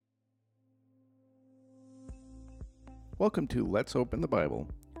Welcome to Let's Open the Bible,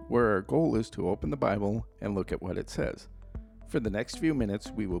 where our goal is to open the Bible and look at what it says. For the next few minutes,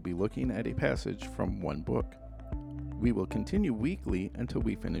 we will be looking at a passage from one book. We will continue weekly until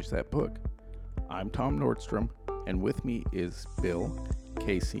we finish that book. I'm Tom Nordstrom, and with me is Bill,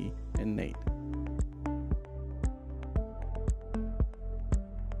 Casey, and Nate.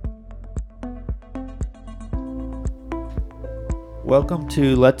 Welcome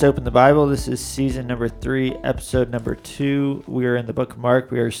to Let's Open the Bible. This is season number 3, episode number 2. We are in the book of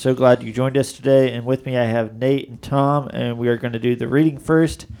Mark. We are so glad you joined us today. And with me, I have Nate and Tom, and we are going to do the reading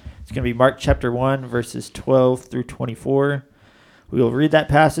first. It's going to be Mark chapter 1, verses 12 through 24. We will read that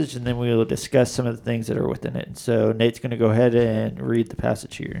passage, and then we will discuss some of the things that are within it. So Nate's going to go ahead and read the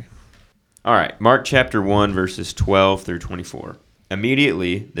passage here. All right, Mark chapter 1, verses 12 through 24.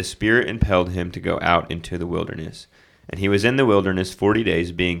 Immediately, the Spirit impelled him to go out into the wilderness. And he was in the wilderness 40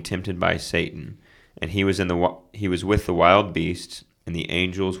 days, being tempted by Satan. And he was with the wild beasts, and the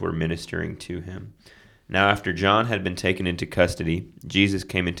angels were ministering to him. Now after John had been taken into custody, Jesus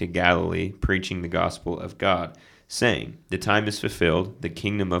came into Galilee, preaching the gospel of God, saying, "The time is fulfilled, the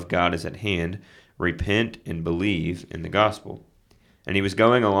kingdom of God is at hand. Repent and believe in the gospel." And he was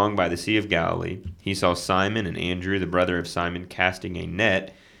going along by the Sea of Galilee. He saw Simon and Andrew, the brother of Simon, casting a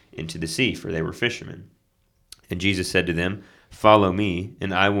net into the sea, for they were fishermen. And Jesus said to them, "Follow me,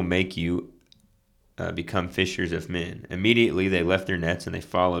 and I will make you become fishers of men." Immediately they left their nets, and they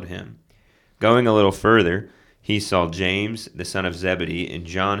followed him. Going a little further, he saw James, the son of Zebedee, and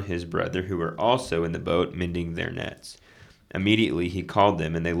John his brother, who were also in the boat, mending their nets. Immediately he called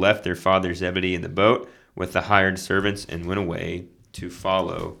them, and they left their father Zebedee in the boat with the hired servants, and went away to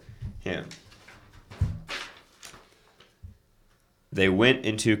follow him. They went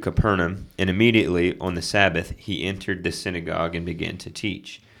into Capernaum, and immediately on the Sabbath he entered the synagogue and began to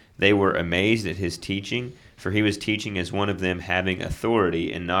teach. They were amazed at his teaching, for he was teaching as one of them, having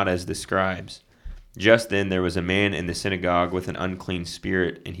authority, and not as the scribes. Just then there was a man in the synagogue with an unclean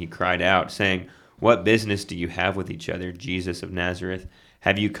spirit, and he cried out, saying, "What business do you have with each other, Jesus of Nazareth?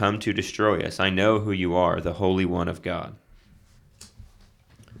 Have you come to destroy us? I know who you are, the Holy One of God."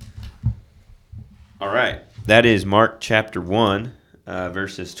 All right, that is Mark chapter 1.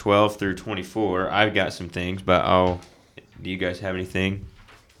 Verses 12 through 24. I've got some things, but do you guys have anything?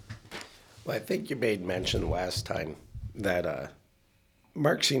 Well, I think you made mention last time that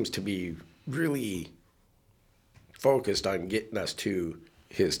Mark seems to be really focused on getting us to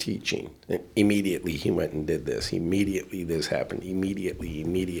his teaching. And immediately he went and did this. Immediately this happened. Immediately.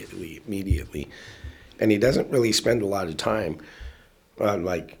 And he doesn't really spend a lot of time on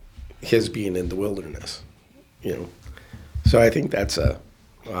like his being in the wilderness, you know. So I think that's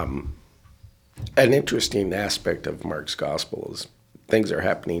an interesting aspect of Mark's gospel is things are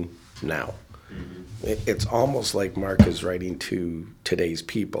happening now. Mm-hmm. It's almost like Mark is writing to today's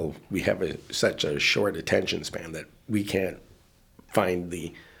people. We have such a short attention span that we can't find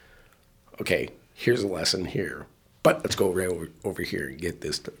okay, here's a lesson here, but let's go right over here and get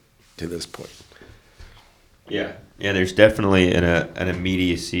this to this point. Yeah, there's definitely an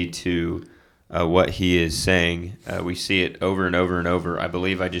immediacy to what he is saying. We see it over and over and over. I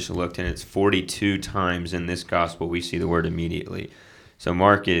believe I just looked, and it's 42 times in this gospel we see the word immediately. So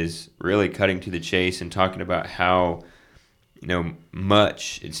Mark is really cutting to the chase and talking about how,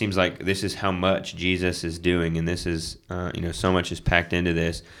 much, it seems like this is how much Jesus is doing, and this is, so much is packed into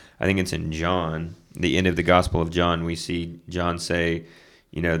this. I think it's in John, the end of the Gospel of John, we see John say,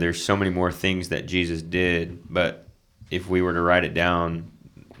 there's so many more things that Jesus did, but if we were to write it down,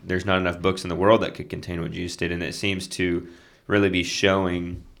 there's not enough books in the world that could contain what Jesus did. And it seems to really be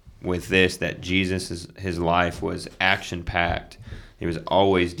showing with this that his life was action-packed. He was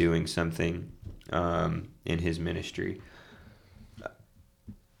always doing something in his ministry.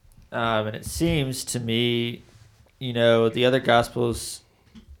 And it seems to me, the other Gospels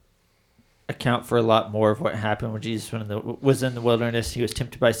account for a lot more of what happened when Jesus was in the wilderness. He was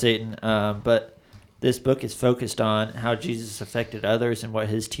tempted by Satan, but this book is focused on how Jesus affected others and what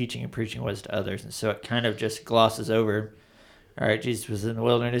his teaching and preaching was to others. And so it kind of just glosses over, all right, Jesus was in the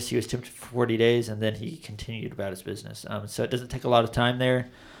wilderness, he was tempted for 40 days, and then he continued about his business. So it doesn't take a lot of time there.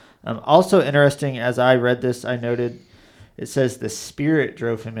 Also interesting, as I read this, I noted it says the Spirit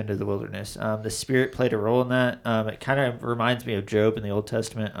drove him into the wilderness. The Spirit played a role in that. It kind of reminds me of Job in the Old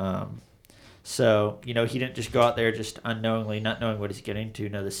Testament. So, he didn't just go out there just unknowingly, not knowing what he's getting to.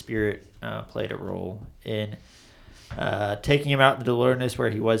 No, the Spirit played a role in taking him out into the wilderness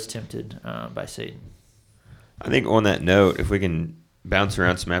where he was tempted by Satan. I think on that note, if we can bounce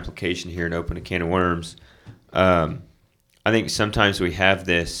around some application here and open a can of worms, I think sometimes we have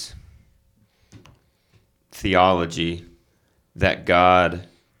this theology that God,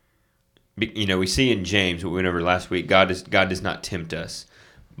 we see in James, what we went over last week, God does not tempt us.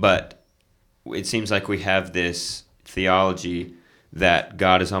 But it seems like we have this theology that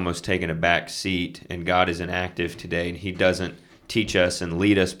God has almost taken a back seat and God is inactive today, and he doesn't teach us and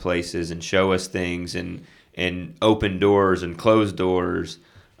lead us places and show us things and open doors and close doors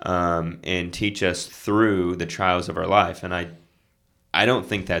and teach us through the trials of our life. And I don't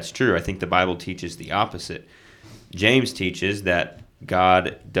think that's true. I think the Bible teaches the opposite. James teaches that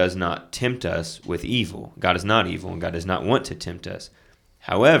God does not tempt us with evil. God is not evil, and God does not want to tempt us.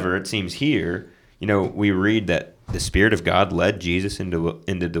 However, it seems here, we read that the Spirit of God led Jesus into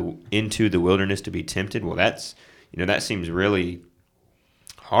the wilderness to be tempted. Well, that seems really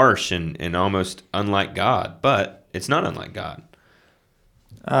harsh and almost unlike God, but it's not unlike God.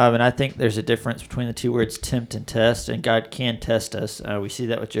 And I think there's a difference between the two words tempt and test, and God can test us. We see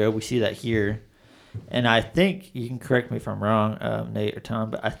that with Job. We see that here. And I think, you can correct me if I'm wrong, Nate or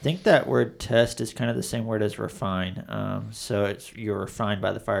Tom, but I think that word test is kind of the same word as refine. So you're refined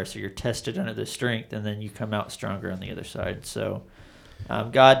by the fire, so you're tested under the strength, and then you come out stronger on the other side. So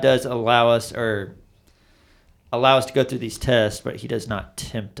God does allow us to go through these tests, but he does not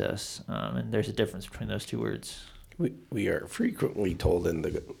tempt us. And there's a difference between those two words. We are frequently told in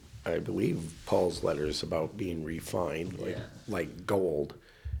I believe, Paul's letters about being refined, like gold.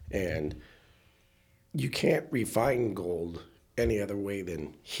 And you can't refine gold any other way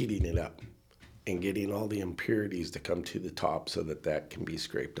than heating it up and getting all the impurities to come to the top so that can be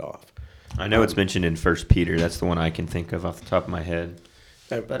scraped off. I know it's mentioned in 1 Peter. That's the one I can think of off the top of my head.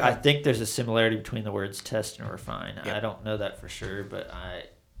 But I think there's a similarity between the words test and refine. Yeah. I don't know that for sure, but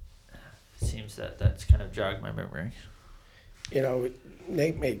it seems that's kind of jogged my memory.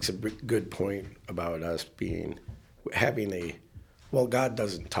 Nate makes a good point about us having God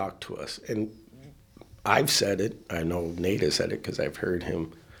doesn't talk to us. And I've said it. I know Nate has said it because I've heard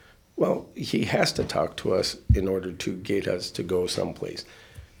him. Well, he has to talk to us in order to get us to go someplace.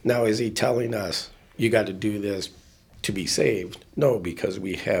 Now, is he telling us, you got to do this to be saved? No, because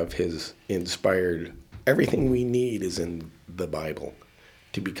we have his inspired, everything we need is in the Bible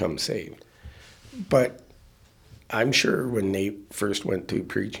to become saved. But I'm sure when Nate first went to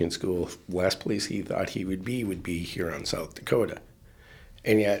preaching school, last place he thought he would be here on South Dakota.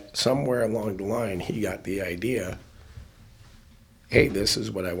 And yet, somewhere along the line, he got the idea, hey, this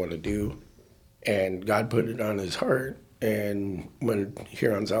is what I want to do. And God put it on his heart. And when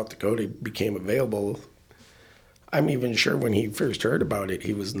here on South Dakota became available, I'm even sure when he first heard about it,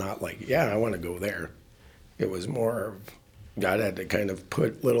 he was not like, yeah, I want to go there. It was more of God had to kind of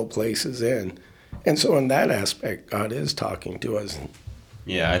put little places in. And so in that aspect, God is talking to us.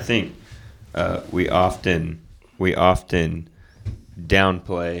 Yeah, I think we often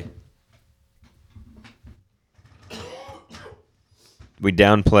downplay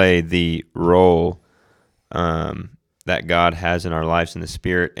the role that God has in our lives in the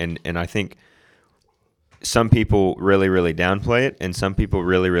Spirit, and I think some people really, really downplay it, and some people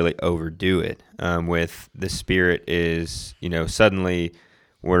really, really overdo it. With the Spirit is, suddenly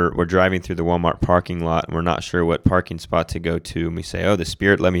we're driving through the Walmart parking lot and we're not sure what parking spot to go to, and we say, "Oh, the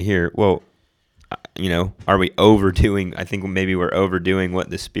Spirit let me here." Well, are we overdoing? I think maybe we're overdoing what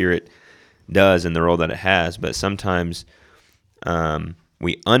the Spirit does and the role that it has. But sometimes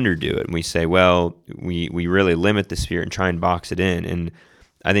we underdo it and we say, well, we really limit the Spirit and try and box it in. And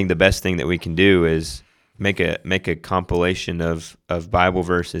I think the best thing that we can do is make a compilation of Bible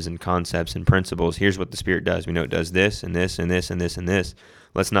verses and concepts and principles. Here's what the Spirit does. We know it does this and this and this and this and this.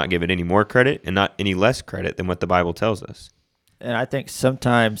 Let's not give it any more credit and not any less credit than what the Bible tells us. And I think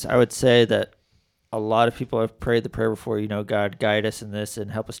sometimes I would say that a lot of people have prayed the prayer before, God, guide us in this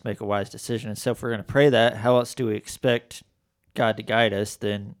and help us to make a wise decision. And so if we're going to pray that, how else do we expect God to guide us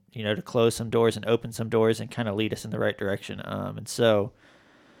than, to close some doors and open some doors and kind of lead us in the right direction? And so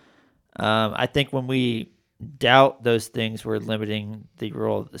I think when we doubt those things, we're limiting the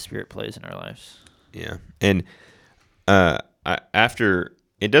role that the Spirit plays in our lives. Yeah. And after,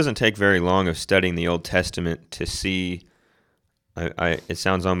 it doesn't take very long of studying the Old Testament to see, it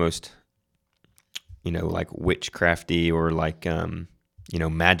sounds almost, like witchcrafty or like,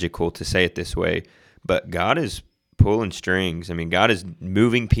 magical to say it this way, but God is pulling strings. I mean, God is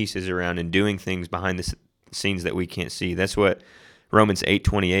moving pieces around and doing things behind the scenes that we can't see. That's what Romans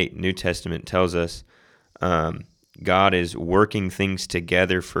 8:28, New Testament, tells us. God is working things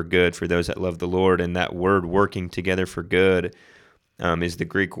together for good for those that love the Lord, and that word "working together for good" is the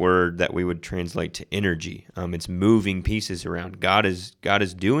Greek word that we would translate to energy. It's moving pieces around. God is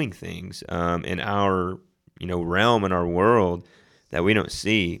doing things in our realm, in our world that we don't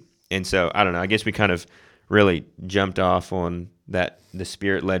see. And so I don't know. I guess we kind of really jumped off on that the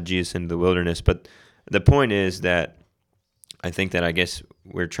Spirit led Jesus into the wilderness. But the point is that I think that I guess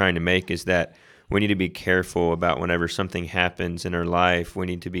we're trying to make is that we need to be careful about whenever something happens in our life. We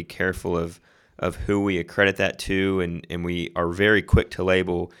need to be careful of who we accredit that to, and we are very quick to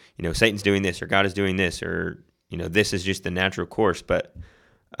label, Satan's doing this, or God is doing this, or, this is just the natural course. But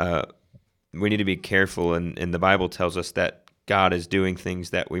we need to be careful, and the Bible tells us that God is doing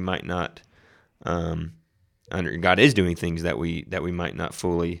things that we might not God is doing things that we might not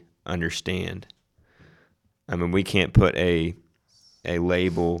fully understand. I mean, we can't put a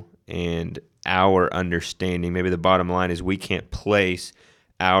label and our understanding. Maybe the bottom line is we can't place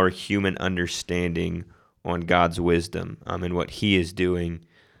our human understanding on God's wisdom and what He is doing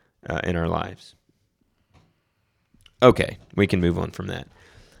in our lives. Okay, we can move on from that.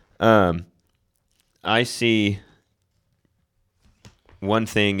 I see one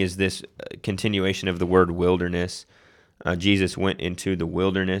thing is this continuation of the word wilderness. Jesus went into the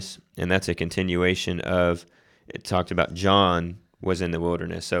wilderness, and that's a continuation of, it talked about John was in the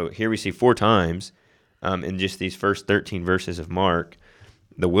wilderness. So here we see 4 times in just these first 13 verses of Mark,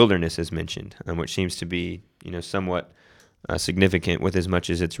 the wilderness is mentioned, which seems to be, somewhat significant with as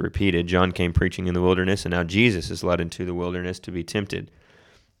much as it's repeated. John came preaching in the wilderness, and now Jesus is led into the wilderness to be tempted.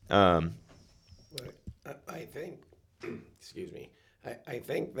 I think, excuse me, I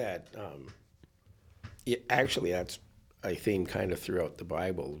think that actually that's a theme kind of throughout the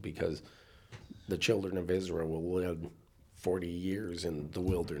Bible, because the children of Israel will live 40 years in the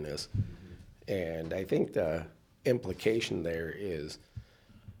wilderness. And I think the implication there is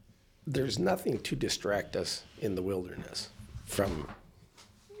there's nothing to distract us in the wilderness from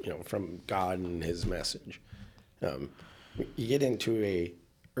God and His message. You get into a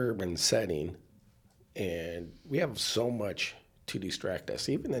urban setting, and we have so much to distract us.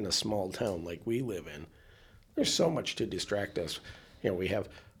 Even in a small town like we live in, there's so much to distract us. We have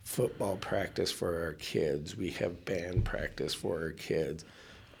football practice for our kids. We have band practice for our kids.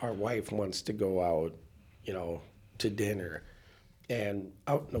 Our wife wants to go out, to dinner. And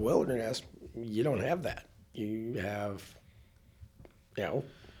out in the wilderness, you don't have that. You have,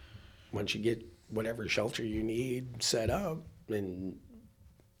 once you get whatever shelter you need set up, and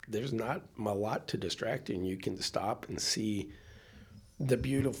there's not a lot to distract you, and you can stop and see the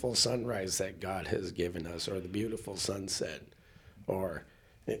beautiful sunrise that God has given us, or the beautiful sunset, or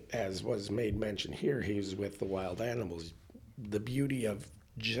as was made mention here, he was with the wild animals, the beauty of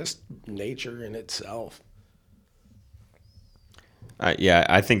just nature in itself.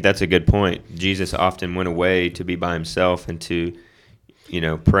 I think that's a good point. Jesus often went away to be by himself and to,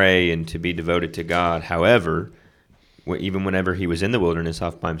 pray and to be devoted to God. However, even whenever he was in the wilderness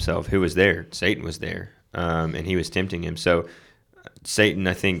off by himself, who was there? Satan was there, and he was tempting him. So Satan,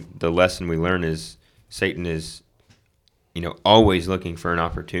 I think the lesson we learn is Satan is, always looking for an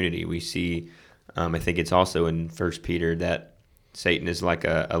opportunity. We see, I think it's also in 1 Peter that Satan is like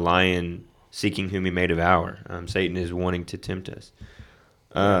a lion seeking whom he may devour. Satan is wanting to tempt us.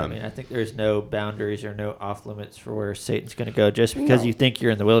 I think there's no boundaries or no off limits for where Satan's going to go. Just because you think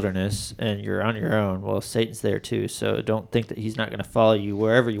you're in the wilderness and you're on your own, well, Satan's there too. So don't think that he's not going to follow you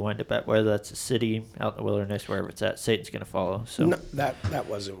wherever you wind up at, whether that's a city, out in the wilderness, wherever it's at. Satan's going to follow. So no, that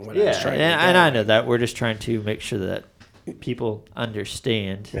wasn't what I was trying to do. And I know that. We're just trying to make sure that people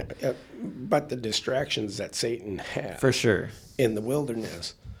understand. But the distractions that Satan has for sure in the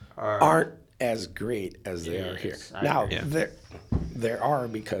wilderness aren't as great as they are here. Now, there are,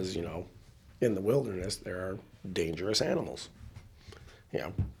 because, in the wilderness, there are dangerous animals.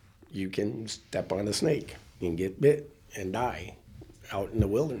 You can step on a snake and get bit and die out in the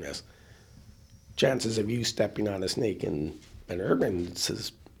wilderness. Chances of you stepping on a snake in an urban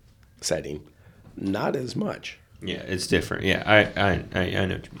setting, not as much. Yeah, it's different. Yeah, I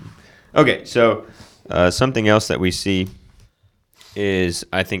know what you mean. Okay, so something else that we see is,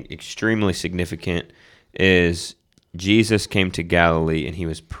 I think, extremely significant is Jesus came to Galilee and he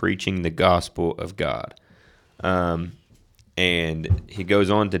was preaching the gospel of God. And he goes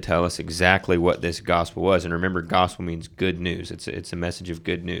on to tell us exactly what this gospel was. And remember, gospel means good news. It's a message of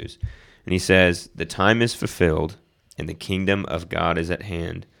good news. And he says, the time is fulfilled and the kingdom of God is at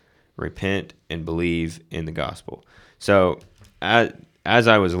hand. Repent and believe in the gospel. So as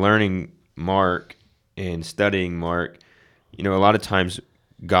I was learning Mark and studying Mark, a lot of times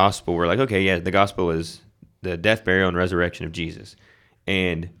gospel, we're like, okay, yeah, the gospel is the death, burial, and resurrection of Jesus.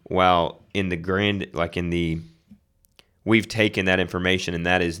 And while in the we've taken that information and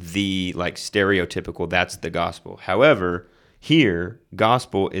that is the stereotypical, that's the gospel. However, here,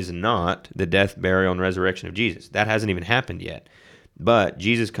 gospel is not the death, burial, and resurrection of Jesus. That hasn't even happened yet. But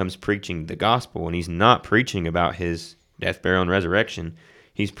Jesus comes preaching the gospel, and he's not preaching about his death, burial, and resurrection.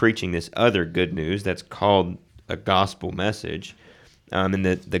 He's preaching this other good news that's called a gospel message. And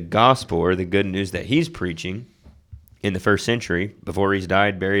the gospel, or the good news that he's preaching in the first century, before he's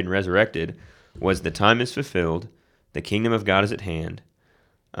died, buried, and resurrected, was the time is fulfilled, the kingdom of God is at hand,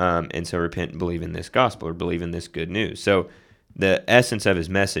 and so repent and believe in this gospel, or believe in this good news. So the essence of his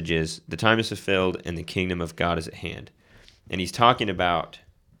message is the time is fulfilled and the kingdom of God is at hand. And he's talking about,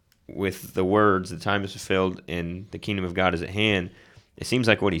 with the words, the time is fulfilled and the kingdom of God is at hand, it seems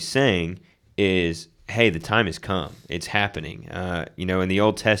like what he's saying is, hey, the time has come. It's happening. In the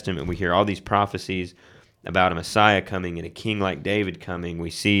Old Testament, we hear all these prophecies about a Messiah coming and a king like David coming. We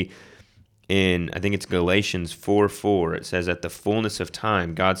see in, I think it's Galatians 4:4, it says, at the fullness of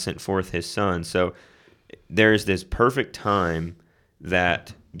time, God sent forth his son. So there's this perfect time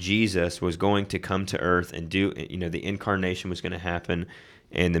that Jesus was going to come to earth and do, the incarnation was going to happen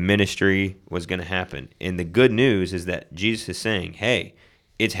and the ministry was going to happen. And the good news is that Jesus is saying, hey,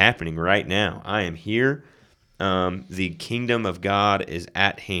 it's happening right now. I am here. The kingdom of God is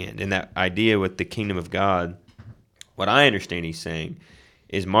at hand. And that idea with the kingdom of God, what I understand he's saying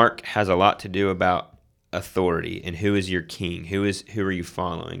is Mark has a lot to do about authority and who is your king, who are you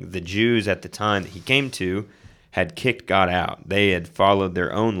following. The Jews at the time that he came to had kicked God out. They had followed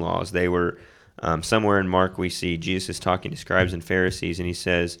their own laws. They were, somewhere in Mark we see Jesus talking to scribes and Pharisees, and he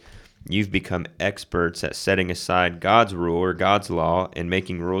says, you've become experts at setting aside God's rule or God's law and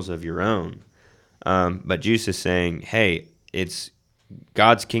making rules of your own. But Jesus is saying, hey, it's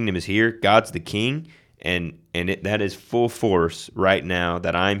God's kingdom is here. God's the king, and that is full force right now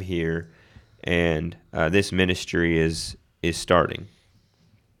that I'm here, and this ministry is starting.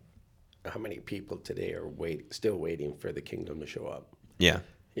 How many people today are still waiting for the kingdom to show up? Yeah.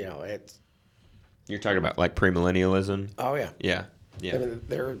 You're talking about like premillennialism? Oh, yeah. Yeah. I mean,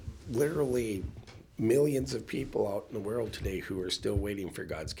 there are literally millions of people out in the world today who are still waiting for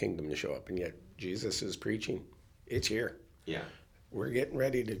God's kingdom to show up, and yet Jesus is preaching. It's here. Yeah. We're getting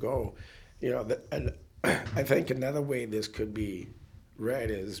ready to go. And I think another way this could be read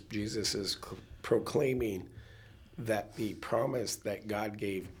is Jesus is proclaiming that the promise that God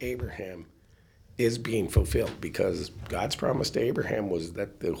gave Abraham is being fulfilled, because God's promise to Abraham was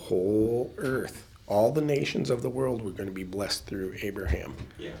that the whole earth, all the nations of the world, were going to be blessed through Abraham.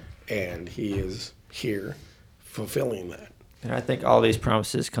 Yeah. And he is here fulfilling that. And I think all these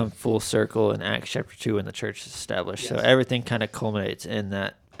promises come full circle in Acts chapter 2 when the church is established. Yes. So everything kind of culminates in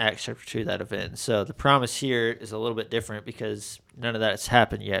that Acts chapter 2, that event. So the promise here is a little bit different because none of that has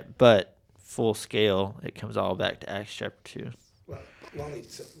happened yet, but full scale, it comes all back to Acts chapter 2. Well,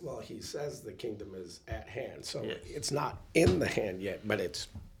 he says the kingdom is at hand. So Yes. it's not in the hand yet, but it's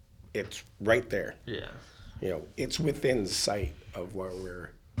right there. Yeah. It's within sight of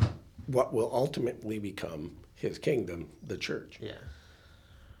what will ultimately become his kingdom, the church. Yeah.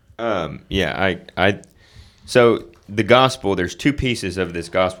 So the gospel, there's two pieces of this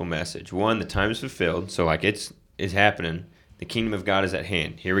gospel message. One, the time is fulfilled, so like it's happening. The kingdom of God is at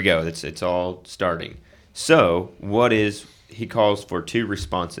hand. Here we go. It's all starting. So he calls for two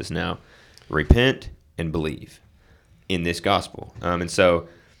responses now: repent and believe in this gospel. And so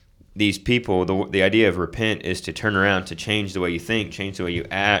these people, the idea of repent is to turn around, to change the way you think, change the way you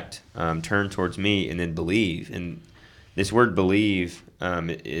act, turn towards me, and then believe. And this word believe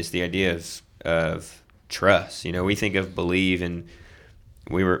is the idea of trust. We think of believe, and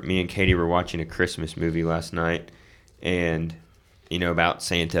me and Katie were watching a Christmas movie last night, and about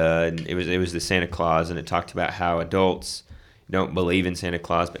Santa, and it was the Santa Claus, and it talked about how adults don't believe in Santa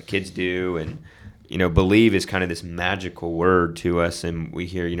Claus, but kids do, and believe is kind of this magical word to us, and we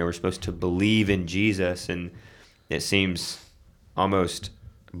hear we're supposed to believe in Jesus, and it seems almost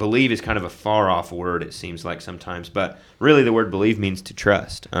believe is kind of a far off word, it seems like sometimes, but really the word believe means to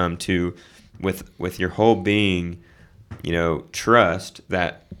trust, to with your whole being, trust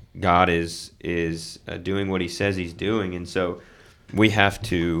that God is doing what he says he's doing. And so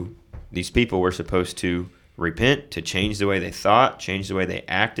these people were supposed to repent, to change the way they thought, change the way they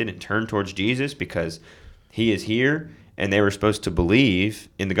acted, and turn towards Jesus because he is here. And they were supposed to believe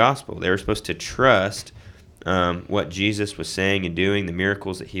in the gospel. They were supposed to trust what Jesus was saying and doing, the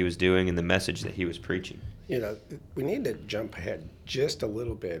miracles that he was doing, and the message that he was preaching. We need to jump ahead just a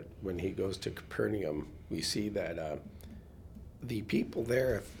little bit. When he goes to Capernaum, we see that the people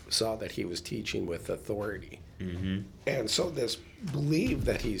there saw that he was teaching with authority. Mm-hmm. And so this belief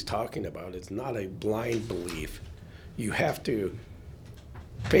that he's talking about is not a blind belief. You have to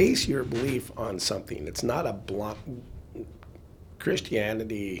base your belief on something. It's not a blind.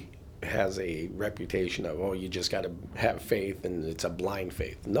 Christianity has a reputation of, oh, you just got to have faith and it's a blind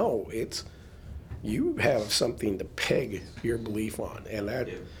faith. No, it's you have something to peg your belief on. And that,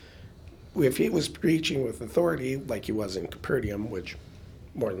 if he was preaching with authority like he was in Capernaum, which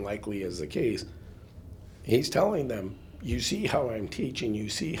more than likely is the case, he's telling them, you see how I'm teaching, you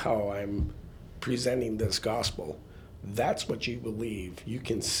see how I'm presenting this gospel. That's what you believe. You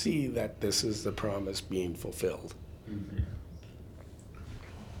can see that this is the promise being fulfilled.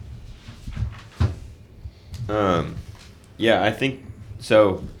 Yeah, I think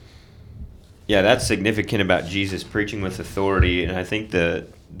so. Yeah, that's significant about Jesus preaching with authority, and I think the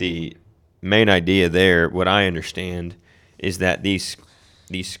main idea there, what I understand, is that these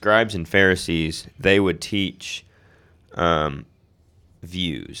scribes and Pharisees, they would teach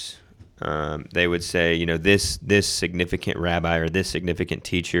views. They would say, this significant rabbi or this significant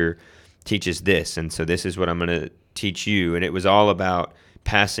teacher teaches this, and so this is what I'm going to teach you. And it was all about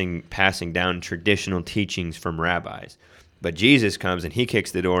passing down traditional teachings from rabbis. But Jesus comes and he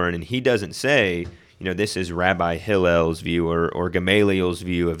kicks the door in, and he doesn't say, this is Rabbi Hillel's view or Gamaliel's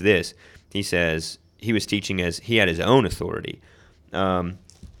view of this. He says he was teaching as he had his own authority. And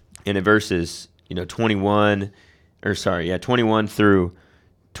in verses 21 through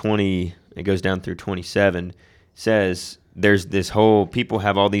 20, it goes down through 27, says there's this whole, people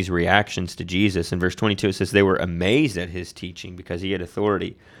have all these reactions to Jesus. In verse 22, it says they were amazed at his teaching because he had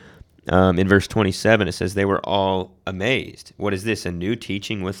authority. In verse 27, it says they were all amazed. What is this, a new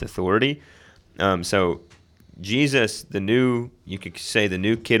teaching with authority? So Jesus, you could say the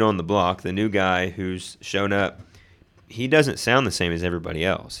new kid on the block, the new guy who's shown up, he doesn't sound the same as everybody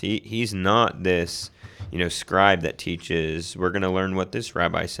else. He's not this scribe that teaches, we're going to learn what this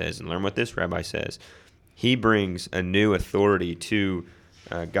rabbi says and learn what this rabbi says. He brings a new authority to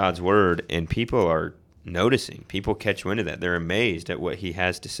God's word, and people are noticing. People catch wind of that. They're amazed at what he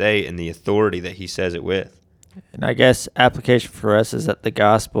has to say and the authority that he says it with. And I guess application for us is that the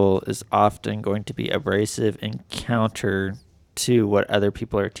gospel is often going to be abrasive and counter to what other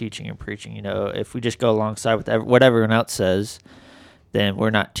people are teaching and preaching. If we just go alongside with what everyone else says, then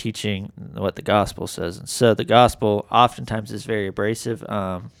we're not teaching what the gospel says. And so the gospel oftentimes is very abrasive.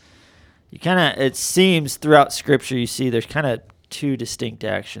 It seems throughout Scripture, you see there's kind of two distinct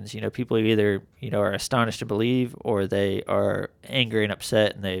actions. People either, are astonished to believe, or they are angry and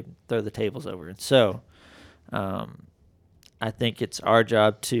upset and they throw the tables over. And so I think it's our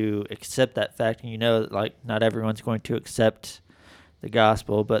job to accept that fact. And not everyone's going to accept the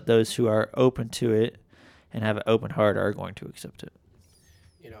gospel, but those who are open to it and have an open heart are going to accept it.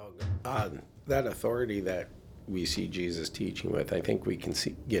 That authority that we see Jesus teaching with, I think we can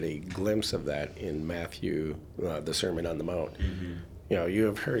get a glimpse of that in Matthew, the Sermon on the Mount. Mm-hmm. You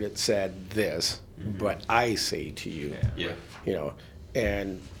have heard it said this, mm-hmm. but I say to you. Yeah.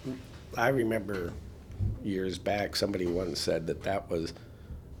 And I remember years back, somebody once said that was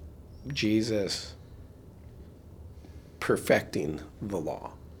Jesus perfecting the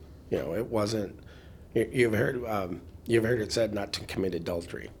law. It wasn't. You've heard it said not to commit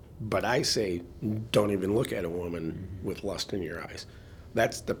adultery. But I say, don't even look at a woman with lust in your eyes.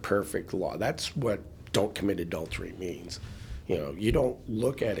 That's the perfect law. That's what don't commit adultery means. You don't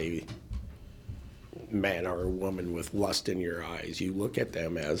look at a man or a woman with lust in your eyes. You look at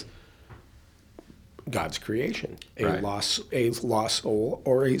them as God's creation, a lost soul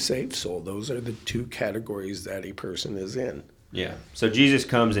or a saved soul. Those are the two categories that a person is in. Yeah. So Jesus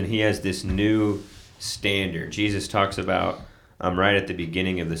comes and he has this new standard. Jesus talks about right at the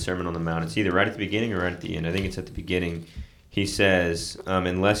beginning of the Sermon on the Mount. It's either right at the beginning or right at the end. I think it's at the beginning. He says,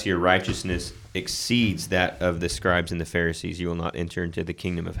 unless your righteousness exceeds that of the scribes and the Pharisees, you will not enter into the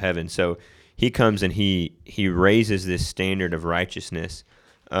kingdom of heaven. So he comes and he raises this standard of righteousness.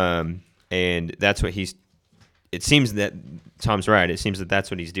 And that's what it seems that Tom's right. It seems that that's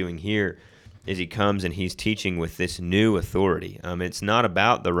what he's doing here is he comes and he's teaching with this new authority. It's not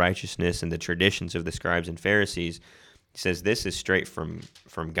about the righteousness and the traditions of the scribes and Pharisees. He says this is straight from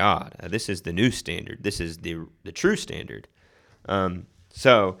God. This is the new standard. This is the true standard.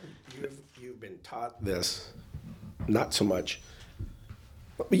 So you've been taught this, not so much.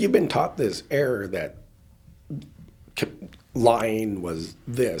 You've been taught this error that lying was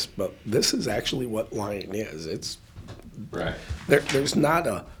this, but this is actually what lying is. It's right. There's not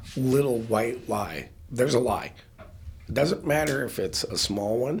a little white lie. There's a lie. It doesn't matter if it's a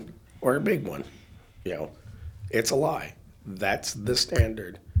small one or a big one. It's a lie. That's the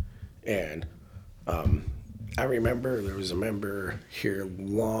standard. And I remember there was a member here a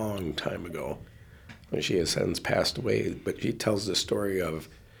long time ago, and she has since passed away, but she tells the story of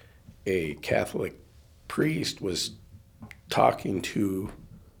a Catholic priest was talking to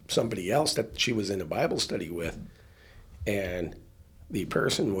somebody else that she was in a Bible study with, and the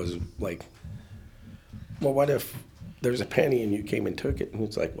person was like, well, what if there's a penny and you came and took it? And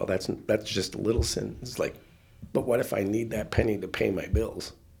it's like, well, that's just a little sin. It's like, but what if I need that penny to pay my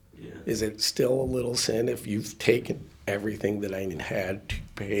bills? Yeah. Is it still a little sin if you've taken everything that I had to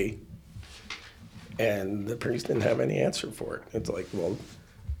pay? And the priest didn't have any answer for it. It's like, well,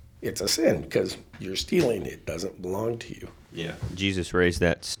 it's a sin because you're stealing. It doesn't belong to you. Yeah. Jesus raised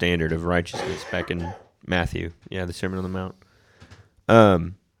that standard of righteousness back in Matthew. Yeah, the Sermon on the Mount.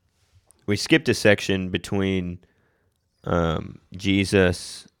 We skipped a section between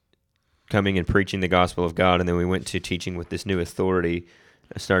Jesus coming and preaching the gospel of God, and then we went to teaching with this new authority,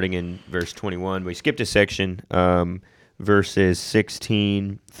 starting in verse 21. We skipped a section, verses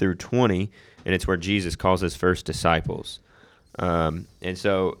 16 through 20, and it's where Jesus calls his first disciples. And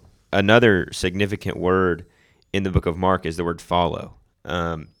so another significant word in the book of Mark is the word follow.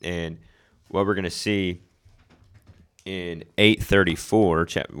 And what we're going to see in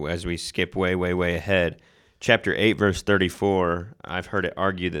 8:34, as we skip way ahead, chapter 8, verse 34, I've heard it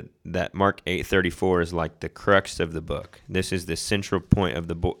argued that Mark 8:34 is like the crux of the book. This is the central point of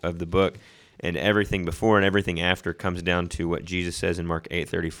the book, and everything before and everything after comes down to what Jesus says in Mark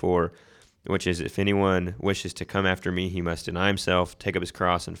 8:34, which is, if anyone wishes to come after me, he must deny himself, take up his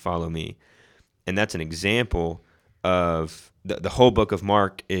cross, and follow me. And that's an example of the whole book of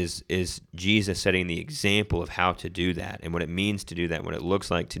Mark is Jesus setting the example of how to do that and what it means to do that, what it looks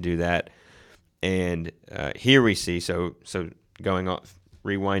like to do that. And here we see, so going off,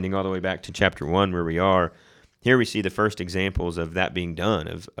 rewinding all the way back to chapter 1 where we are, here we see the first examples of that being done,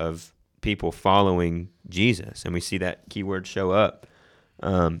 of people following Jesus. And we see that keyword show up.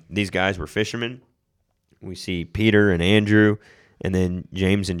 These guys were fishermen. We see Peter and Andrew, and then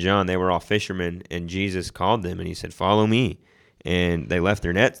James and John, they were all fishermen, and Jesus called them, and he said, follow me. And they left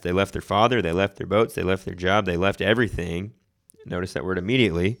their nets, they left their father, they left their boats, they left their job, they left everything. Notice that word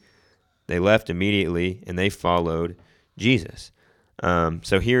immediately. They left immediately, and they followed Jesus.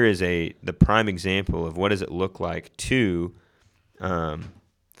 So here is the prime example of what does it look like to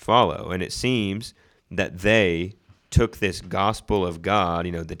follow. And it seems that they took this gospel of God,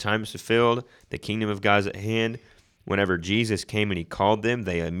 the time is fulfilled, the kingdom of God is at hand. Whenever Jesus came and he called them,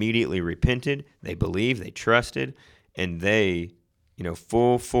 they immediately repented, they believed, they trusted, and they,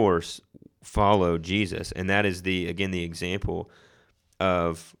 full force followed Jesus. And that is the example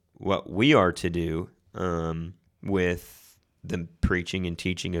of what we are to do with the preaching and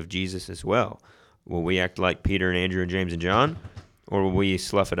teaching of Jesus as well. Will we act like Peter and Andrew and James and John, or will we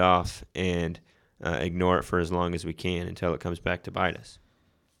slough it off and ignore it for as long as we can until it comes back to bite us?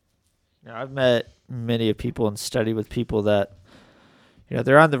 I've met many people and studied with people that,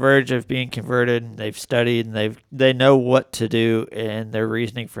 they're on the verge of being converted, and they've studied, and they know what to do, and their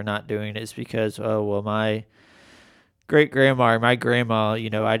reasoning for not doing it is because, my great-grandma or my grandma,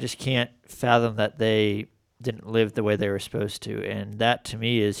 I just can't fathom that they didn't live the way they were supposed to. And that, to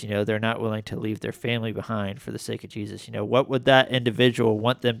me, is, they're not willing to leave their family behind for the sake of Jesus. What would that individual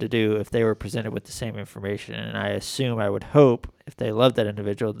want them to do if they were presented with the same information? And I would hope, if they loved that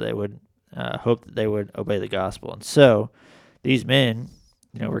individual, they would hope that they would obey the gospel. And so these men,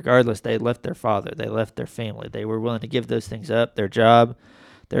 regardless, they left their father, they left their family. They were willing to give those things up, their job,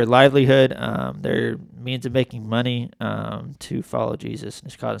 their livelihood, their means of making money, to follow Jesus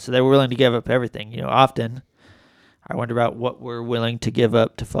and his cause. So they were willing to give up everything. Often I wonder about what we're willing to give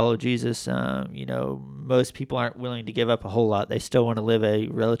up to follow Jesus. Most people aren't willing to give up a whole lot. They still want to live a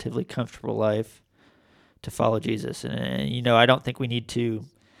relatively comfortable life to follow Jesus. And I don't think we need to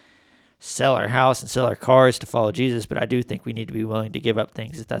sell our house and sell our cars to follow Jesus, but I do think we need to be willing to give up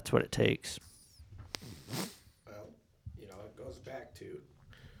things if that's what it takes. Well,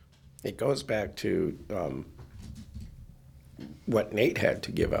 it goes back to what Nate had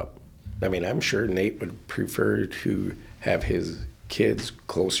to give up. I mean, I'm sure Nate would prefer to have his kids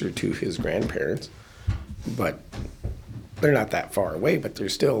closer to his grandparents, but they're not that far away, but they're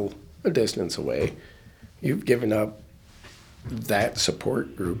still a distance away. You've given up that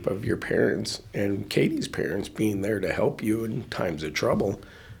support group of your parents and Katie's parents being there to help you in times of trouble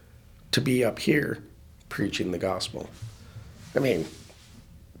to be up here preaching the gospel. I mean,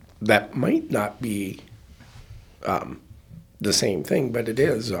 that might not be the same thing, but it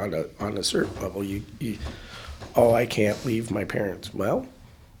is on a certain level. I can't leave my parents. Well,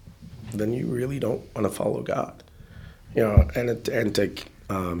 then you really don't want to follow God. And to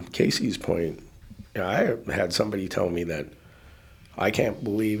Casey's point, I had somebody tell me that I can't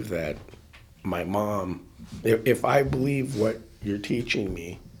believe that my mom, if I believe what you're teaching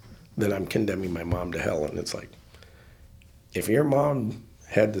me, then I'm condemning my mom to hell. And it's like, if your mom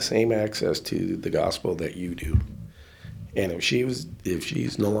had the same access to the gospel that you do, and if she's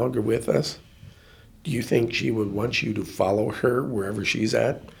no longer with us, do you think she would want you to follow her wherever she's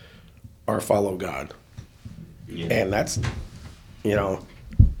at, or follow God? Yeah. And that's,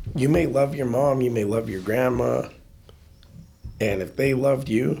 you may love your mom, you may love your grandma, and if they loved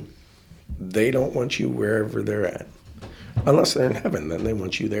you, they don't want you wherever they're at. Unless they're in heaven, then they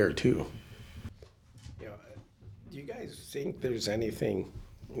want you there too. Do you guys think there's anything?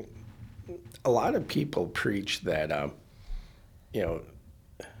 A lot of people preach that,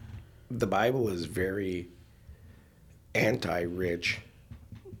 the Bible is very anti-rich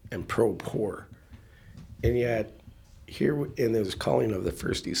and pro-poor. And yet, here in this calling of the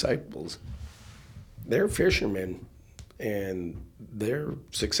first disciples, they're fishermen and they're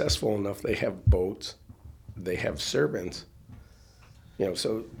successful enough. They have boats, they have servants.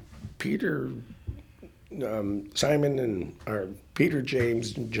 So Peter, Peter,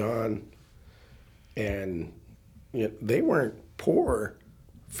 James, and John, and they weren't poor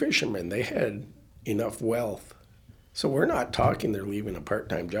fishermen. They had enough wealth. So we're not talking they're leaving a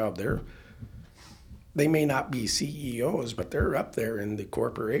part-time job. They may not be CEOs, but they're up there in the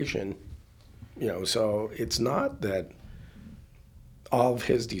corporation. So it's not that all of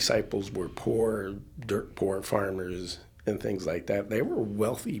his disciples were poor, dirt poor farmers and things like that. They were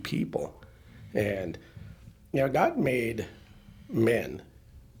wealthy people. And, God made men,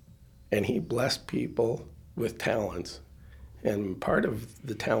 and he blessed people with talents. And part of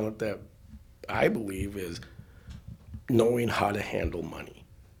the talent that I believe is knowing how to handle money.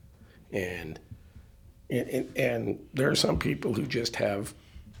 And there are some people who just have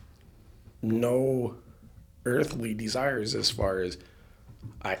no earthly desires as far as,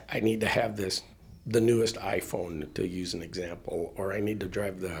 I need to have the newest iPhone, to use an example, or I need to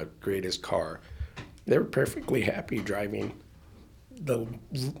drive the greatest car. They're perfectly happy driving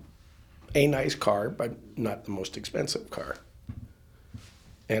a nice car, but not the most expensive car.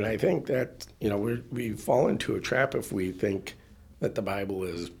 And I think that, we fall into a trap if we think that the Bible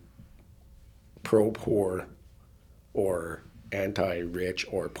is pro-poor or anti-rich,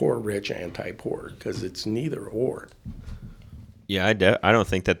 or poor-rich, anti-poor, because it's neither or. Yeah, I don't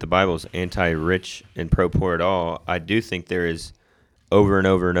think that the Bible's anti-rich and pro-poor at all. I do think there is, over and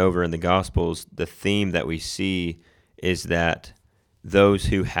over and over in the Gospels, the theme that we see is that those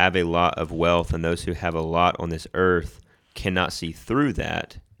who have a lot of wealth and those who have a lot on this earth cannot see through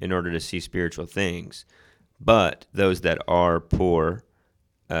that in order to see spiritual things. But those that are poor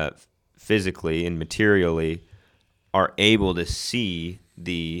physically and materially are able to see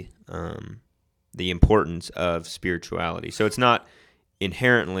the importance of spirituality. So it's not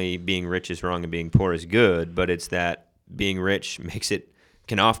inherently being rich is wrong and being poor is good, but it's that being rich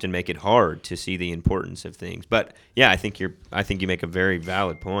can often make it hard to see the importance of things. But yeah, I think you make a very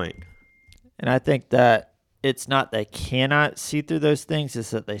valid point. And I think that it's not they cannot see through those things, it's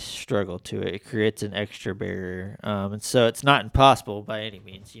that they struggle to it. It creates an extra barrier. And so it's not impossible by any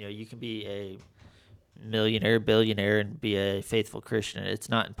means. You can be a millionaire, billionaire, and be a faithful Christian. It's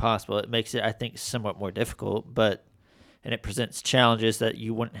not impossible. It makes it, I think, somewhat more difficult, and it presents challenges that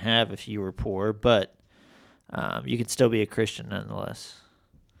you wouldn't have if you were poor, but you can still be a Christian nonetheless.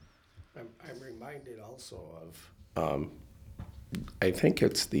 I'm reminded also of, I think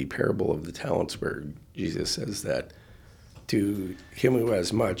it's the parable of the talents, where Jesus says that to him who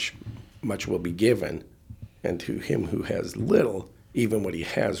has much, much will be given, and to him who has little, even what he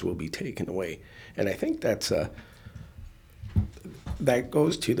has will be taken away. And I think that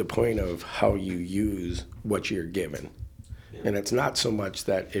goes to the point of how you use what you're given. And it's not so much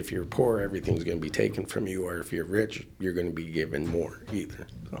that if you're poor, everything's going to be taken from you, or if you're rich, you're going to be given more either.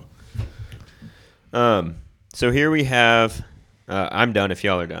 So here we have, I'm done if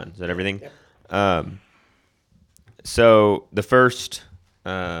y'all are done. Is that everything? Yep. So the first,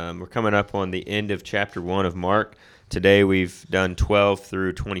 we're coming up on the end of chapter 1 of Mark. Today we've done 12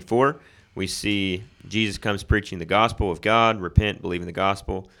 through 24. We see Jesus comes preaching the gospel of God, repent, believe in the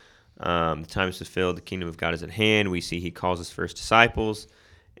gospel. The time is fulfilled, the kingdom of God is at hand. We see he calls his first disciples,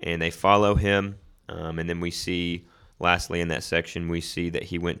 and they follow him. And then we see, lastly in that section, we see that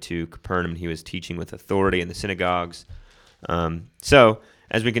he went to Capernaum and he was teaching with authority in the synagogues. So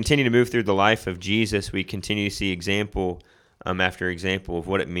as we continue to move through the life of Jesus, we continue to see example after example of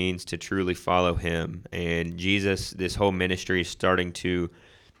what it means to truly follow him. And Jesus, this whole ministry is starting to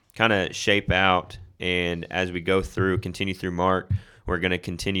kind of shape out. And as we continue through Mark, we're going to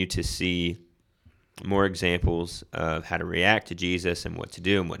continue to see more examples of how to react to Jesus and what to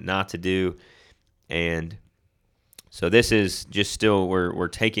do and what not to do. And so this is just still, we're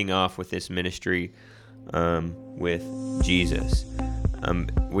taking off with this ministry with Jesus.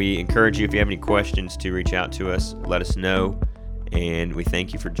 We encourage you, if you have any questions, to reach out to us. Let us know. And we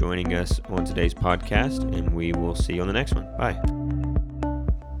thank you for joining us on today's podcast, and we will see you on the next one. Bye.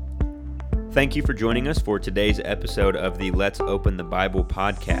 Thank you for joining us for today's episode of the Let's Open the Bible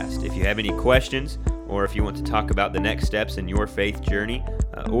podcast. If you have any questions, or if you want to talk about the next steps in your faith journey,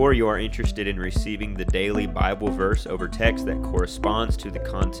 or you are interested in receiving the daily Bible verse over text that corresponds to the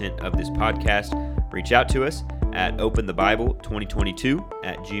content of this podcast, reach out to us at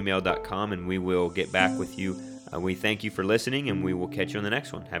openthebible2022@gmail.com, and we will get back with you. We thank you for listening, and we will catch you on the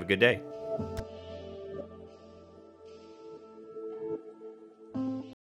next one. Have a good day.